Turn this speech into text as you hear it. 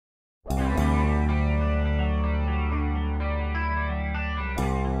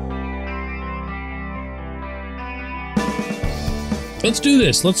Let's do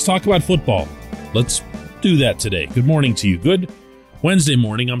this. Let's talk about football. Let's do that today. Good morning to you. Good Wednesday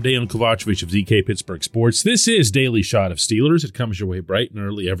morning. I'm Dejan Kovacevic of DK Pittsburgh Sports. This is Daily Shot of Steelers. It comes your way bright and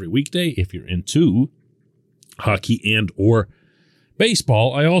early every weekday if you're into hockey and or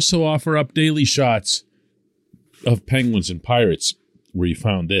baseball. I also offer up daily shots of Penguins and Pirates, where you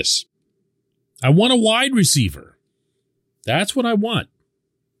found this. I want a wide receiver. That's what I want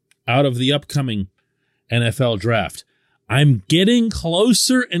out of the upcoming NFL draft. I'm getting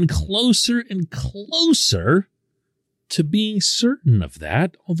closer and closer and closer to being certain of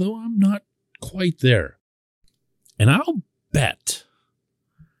that, although I'm not quite there. And I'll bet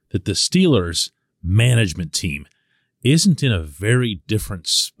that the Steelers management team isn't in a very different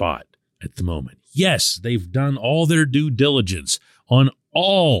spot at the moment. Yes, they've done all their due diligence on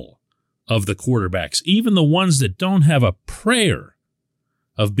all of the quarterbacks, even the ones that don't have a prayer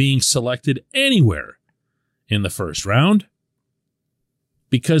of being selected anywhere in the first round,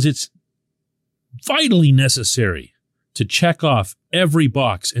 because it's vitally necessary to check off every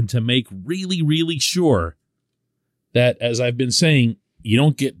box and to make really, really sure that, as I've been saying, you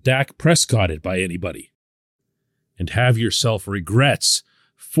don't get Dak Prescotted by anybody and have yourself regrets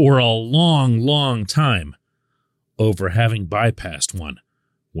for a long, long time over having bypassed one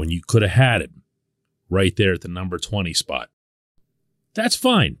when you could have had him right there at the number 20 spot. That's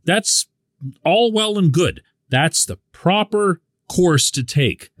fine. That's all well and good. That's the proper course to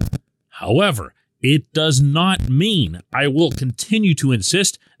take. However, it does not mean I will continue to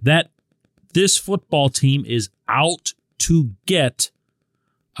insist that this football team is out to get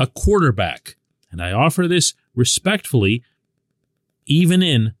a quarterback. And I offer this respectfully, even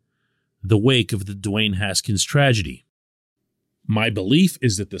in the wake of the Dwayne Haskins tragedy. My belief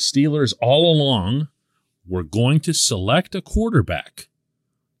is that the Steelers all along were going to select a quarterback,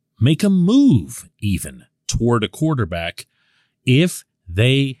 make a move even toward a quarterback, if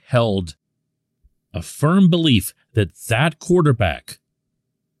they held a firm belief that that quarterback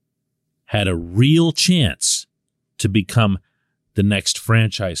had a real chance to become the next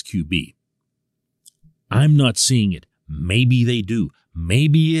franchise QB. I'm not seeing it. Maybe they do.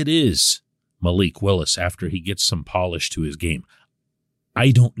 Maybe it is Malik Willis after he gets some polish to his game.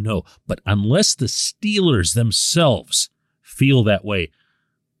 I don't know. But unless the Steelers themselves feel that way,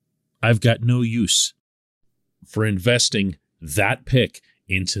 I've got no use for investing that pick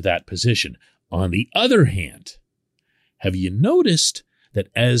into that position. On the other hand, have you noticed that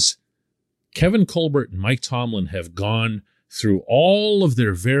as Kevin Colbert and Mike Tomlin have gone through all of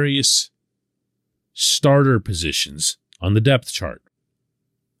their various starter positions on the depth chart,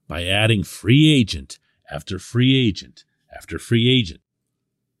 by adding free agent after free agent after free agent,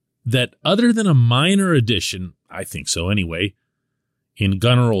 that other than a minor addition, I think so anyway, in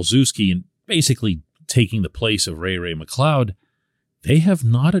Gunnar Olszewski and basically taking the place of Ray McLeod, they have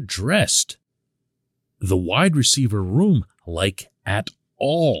not addressed the wide receiver room like at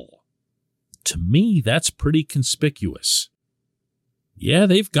all. To me, that's pretty conspicuous. Yeah,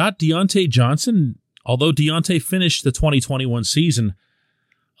 they've got Deontay Johnson, although Deontay finished the 2021 season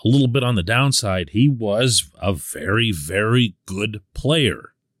a little bit on the downside. He was a very, very good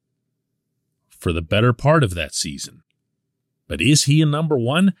player for the better part of that season. But is he a number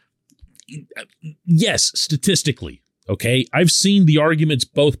one? Yes, statistically. Okay, I've seen the arguments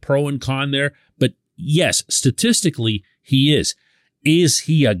both pro and con there, but yes, statistically, he is. Is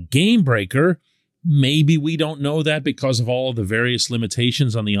he a game breaker? Maybe we don't know that because of all of the various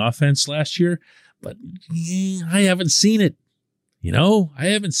limitations on the offense last year, but I haven't seen it. I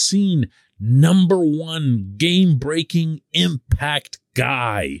haven't seen number one game-breaking impact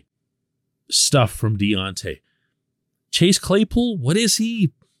guy stuff from Deontay. Chase Claypool, what is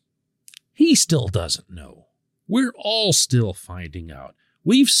he? He still doesn't know. We're all still finding out.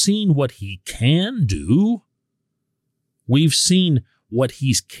 We've seen what he can do. We've seen what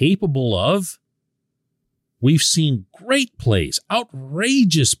he's capable of. We've seen great plays,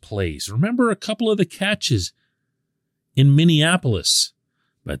 outrageous plays. Remember a couple of the catches in Minneapolis.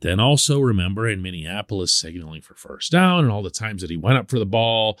 But then also remember in Minneapolis signaling for first down and all the times that he went up for the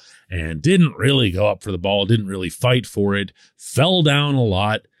ball and didn't really go up for the ball, didn't really fight for it, fell down a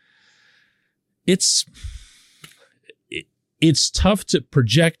lot. It's tough to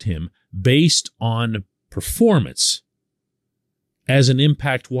project him based on performance as an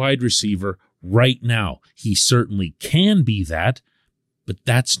impact wide receiver right now. He certainly can be that, but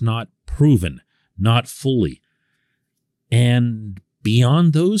that's not proven, not fully. And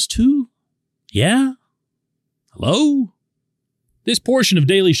beyond those two, yeah, hello? This portion of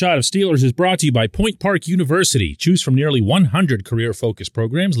Daily Shot of Steelers is brought to you by Point Park University. Choose from nearly 100 career-focused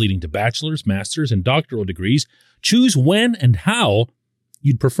programs leading to bachelor's, master's, and doctoral degrees. Choose when and how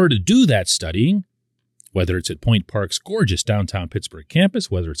you'd prefer to do that studying, whether it's at Point Park's gorgeous downtown Pittsburgh campus,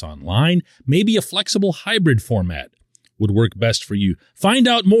 whether it's online, maybe a flexible hybrid format would work best for you. Find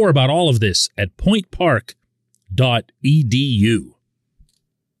out more about all of this at pointpark.edu.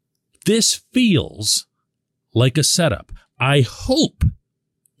 This feels like a setup. I hope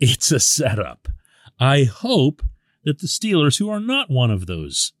it's a setup. I hope that the Steelers, who are not one of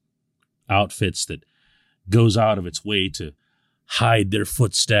those outfits that goes out of its way to hide their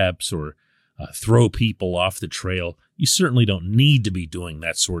footsteps or throw people off the trail, you certainly don't need to be doing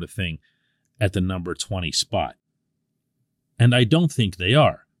that sort of thing at the number 20 spot. And I don't think they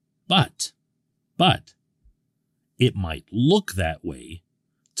are. But it might look that way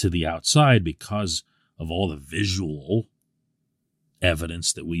to the outside because of all the visual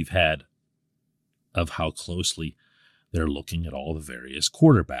evidence that we've had of how closely they're looking at all the various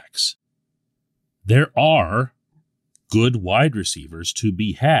quarterbacks. There are good wide receivers to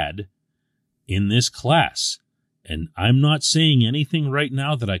be had in this class, and I'm not saying anything right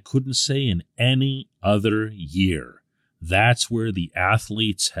now that I couldn't say in any other year. That's where the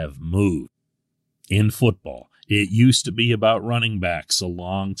athletes have moved in football. It used to be about running backs a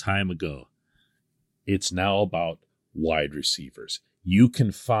long time ago. It's now about wide receivers. You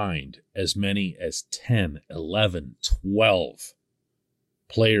can find as many as 10, 11, 12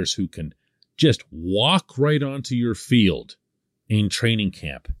 players who can just walk right onto your field in training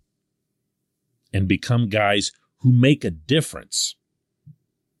camp and become guys who make a difference.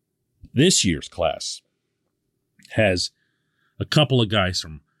 This year's class has a couple of guys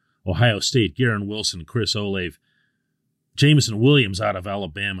from Ohio State, Garren Wilson, Chris Olave, Jameson Williams out of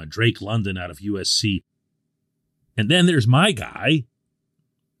Alabama, Drake London out of USC. And then there's my guy,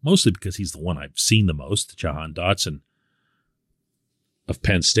 mostly because he's the one I've seen the most, Jahan Dotson of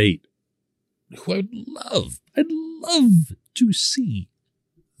Penn State, who I'd love to see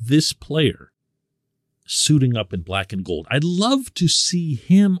this player suiting up in black and gold. I'd love to see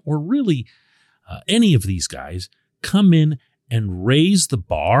him, or really any of these guys, come in and raise the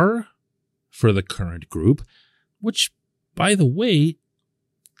bar for the current group, which, by the way,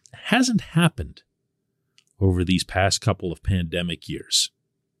 hasn't happened over these past couple of pandemic years.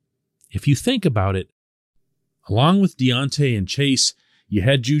 If you think about it, along with Deontay and Chase, you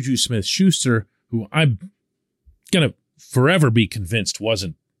had Juju Smith-Schuster, who I'm going to forever be convinced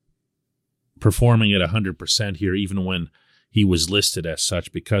wasn't performing at 100% here, even when he was listed as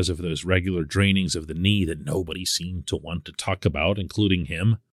such because of those regular drainings of the knee that nobody seemed to want to talk about, including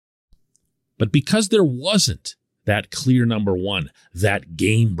him. But because there wasn't that clear number one, that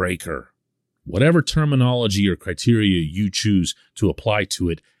game breaker, whatever terminology or criteria you choose to apply to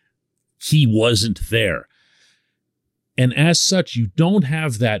it, he wasn't there. And as such, you don't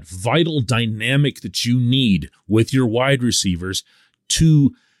have that vital dynamic that you need with your wide receivers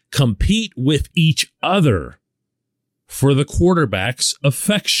to compete with each other for the quarterback's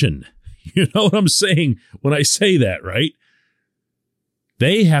affection. You know what I'm saying when I say that, right?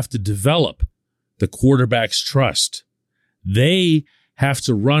 They have to develop the quarterback's trust. They have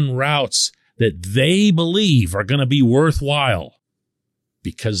to run routes that they believe are going to be worthwhile,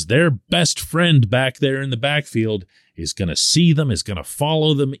 because their best friend back there in the backfield is going to see them, is going to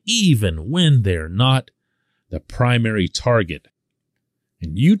follow them, even when they're not the primary target.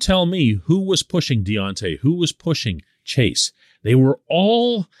 And you tell me who was pushing Deontay, who was pushing Chase. They were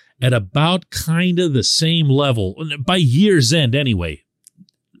all at about kind of the same level, by year's end anyway.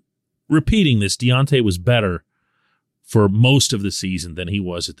 Repeating this, Deontay was better for most of the season than he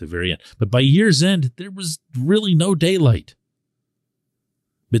was at the very end. But by year's end, there was really no daylight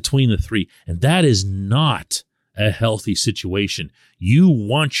between the three. And that is not a healthy situation. You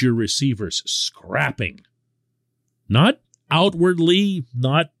want your receivers scrapping. Not outwardly,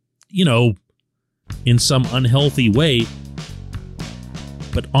 not, in some unhealthy way,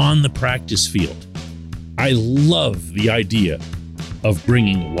 but on the practice field. I love the idea of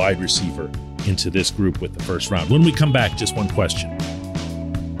bringing a wide receiver into this group with the first round. When we come back, just one question.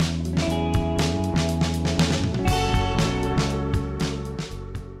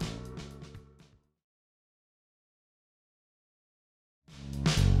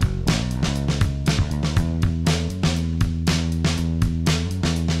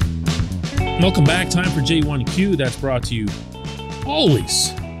 Welcome back. Time for J1Q. That's brought to you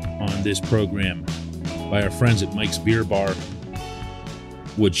always on this program by our friends at Mike's Beer Bar,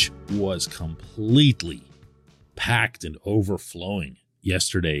 which was completely packed and overflowing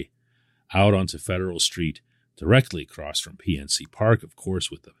yesterday out onto Federal Street directly across from PNC Park, of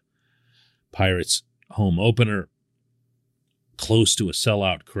course, with the Pirates home opener, close to a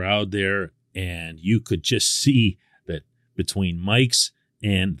sellout crowd there. And you could just see that between Mike's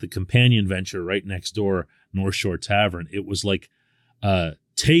and the companion venture right next door, North Shore Tavern, it was like a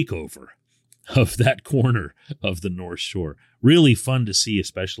takeover of that corner of the North Shore. Really fun to see,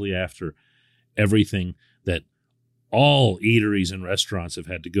 especially after everything that all eateries and restaurants have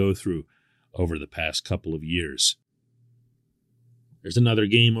had to go through over the past couple of years. There's another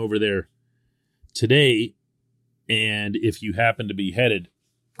game over there today, and if you happen to be headed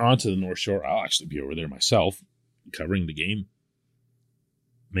onto the North Shore, I'll actually be over there myself covering the game.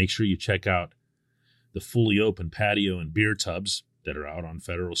 Make sure you check out the fully open patio and beer tubs that are out on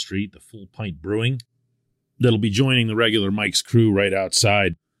Federal Street, the Full Pint Brewing, that'll be joining the regular Mike's crew right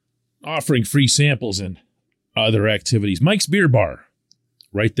outside, offering free samples and other activities. Mike's Beer Bar,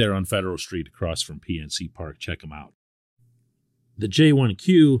 right there on Federal Street across from PNC Park. Check them out. The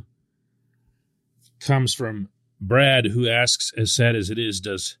J1Q comes from Brad, who asks, as sad as it is,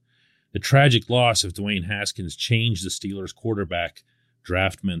 does the tragic loss of Dwayne Haskins change the Steelers' quarterback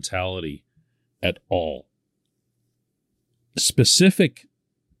draft mentality at all? Specific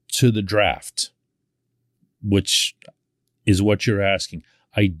to the draft, which is what you're asking,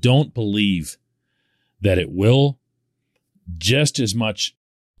 I don't believe that it will. Just as much,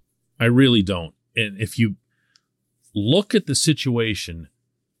 I really don't. And if you look at the situation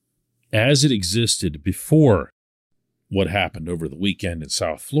as it existed before what happened over the weekend in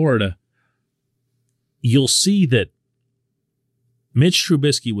South Florida, you'll see that Mitch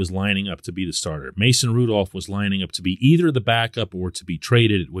Trubisky was lining up to be the starter. Mason Rudolph was lining up to be either the backup or to be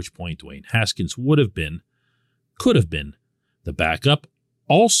traded, at which point Dwayne Haskins could have been the backup,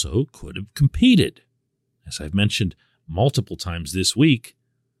 also could have competed, as I've mentioned multiple times this week,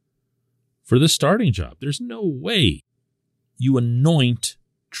 for the starting job. There's no way you anoint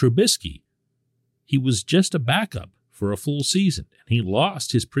Trubisky. He was just a backup for a full season, and he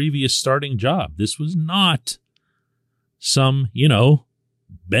lost his previous starting job. This was not some,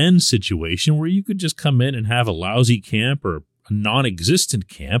 Ben situation where you could just come in and have a lousy camp or a non-existent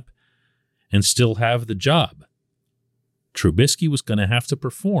camp and still have the job. Trubisky was going to have to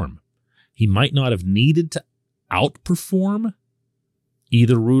perform. He might not have needed to outperform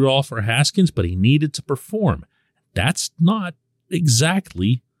either Rudolph or Haskins, but he needed to perform. That's not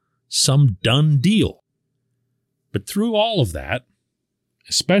exactly some done deal. But through all of that,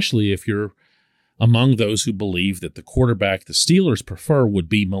 especially if you're among those who believe that the quarterback the Steelers prefer would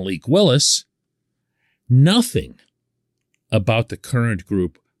be Malik Willis, nothing about the current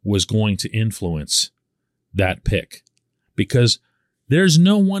group was going to influence that pick, because there's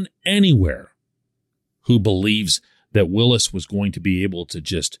no one anywhere who believes that Willis was going to be able to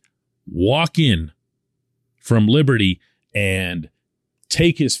just walk in from Liberty and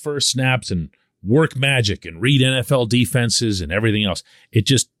take his first snaps and work magic and read NFL defenses and everything else. It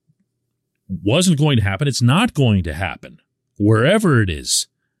just wasn't going to happen. It's not going to happen wherever it is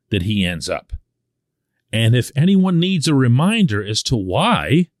that he ends up. And if anyone needs a reminder as to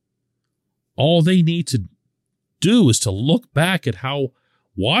why, all they need to do is to look back at how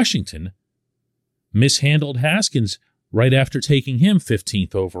Washington mishandled Haskins right after taking him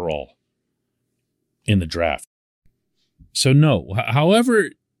 15th overall in the draft. So no,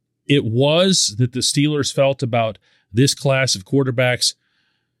 however it was that the Steelers felt about this class of quarterbacks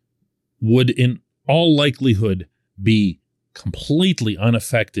would in all likelihood be completely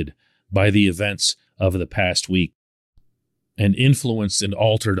unaffected by the events of the past week and influenced and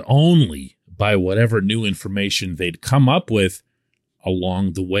altered only by whatever new information they'd come up with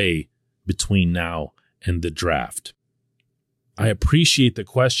along the way between now and the draft. I appreciate the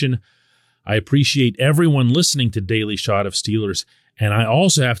question. I appreciate everyone listening to Daily Shot of Steelers, and I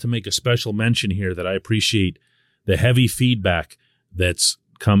also have to make a special mention here that I appreciate the heavy feedback that's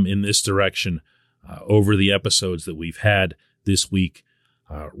come in this direction over the episodes that we've had this week,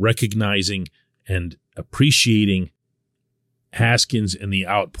 recognizing and appreciating Haskins and the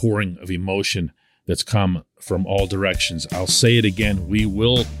outpouring of emotion that's come from all directions. I'll say it again. We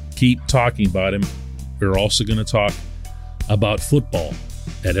will keep talking about him. We're also going to talk about football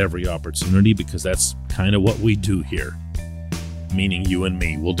at every opportunity, because that's kind of what we do here, meaning you and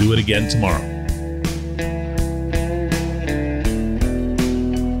me. We'll do it again tomorrow.